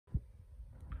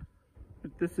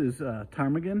This is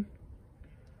Ptarmigan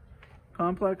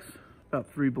complex,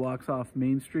 about 3 blocks off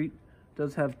Main Street.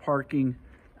 Does have parking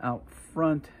out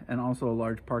front and also a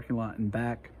large parking lot in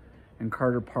back. And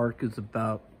Carter Park is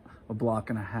about a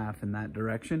block and a half in that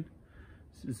direction.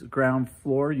 This is ground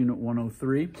floor, unit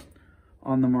 103,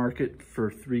 on the market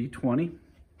for $320.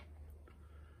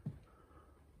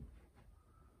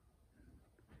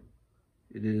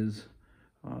 It is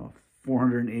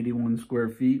 481 square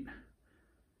feet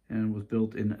and was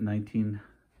built in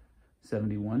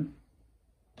 1971.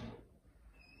 It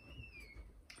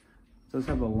does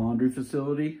have a laundry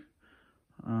facility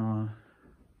because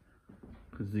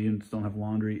the units don't have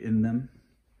laundry in them.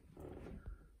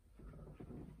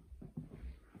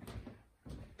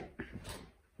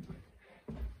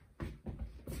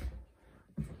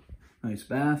 Nice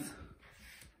bath.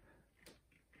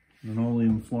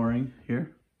 Linoleum flooring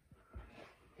here.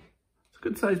 It's a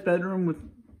good sized bedroom with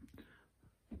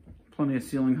plenty of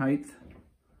ceiling height.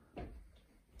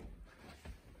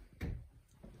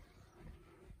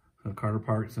 The Carter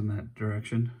Park's in that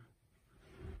direction.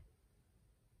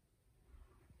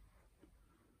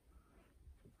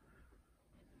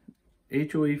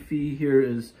 HOA fee here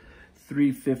is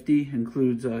 $350,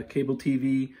 includes cable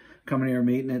TV, common area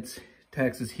maintenance,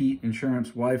 taxes, heat, insurance,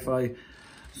 Wi-Fi,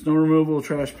 snow removal,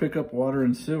 trash pickup, water,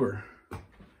 and sewer.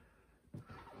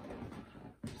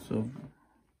 So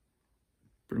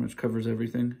pretty much covers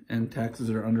everything, and taxes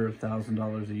are under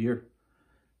 $1,000 a year.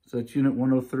 So that's unit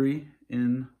 103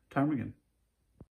 in Ptarmigan.